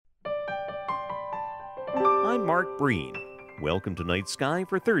I'm Mark Breen. Welcome to Night Sky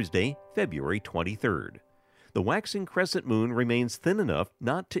for Thursday, February 23rd. The waxing crescent moon remains thin enough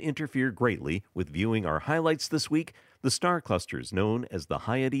not to interfere greatly with viewing our highlights this week, the star clusters known as the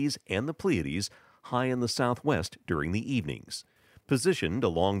Hyades and the Pleiades, high in the southwest during the evenings. Positioned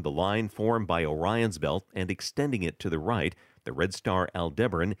along the line formed by Orion's belt and extending it to the right, the red star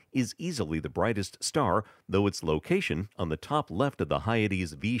Aldebaran is easily the brightest star, though its location on the top left of the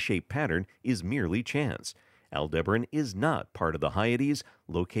Hyades V-shaped pattern is merely chance. Aldebaran is not part of the Hyades,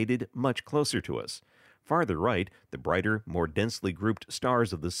 located much closer to us. Farther right, the brighter, more densely grouped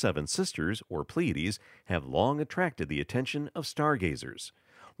stars of the Seven Sisters, or Pleiades, have long attracted the attention of stargazers.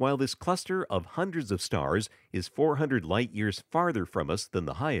 While this cluster of hundreds of stars is 400 light-years farther from us than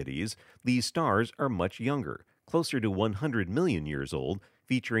the Hyades, these stars are much younger, closer to 100 million years old,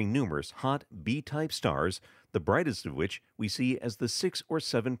 featuring numerous hot B-type stars, the brightest of which we see as the 6 or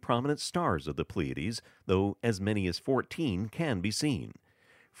 7 prominent stars of the Pleiades, though as many as 14 can be seen.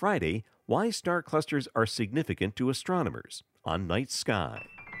 Friday, why star clusters are significant to astronomers on Night Sky.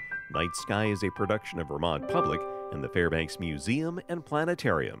 Night Sky is a production of Vermont Public and the Fairbanks Museum and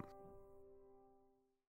Planetarium.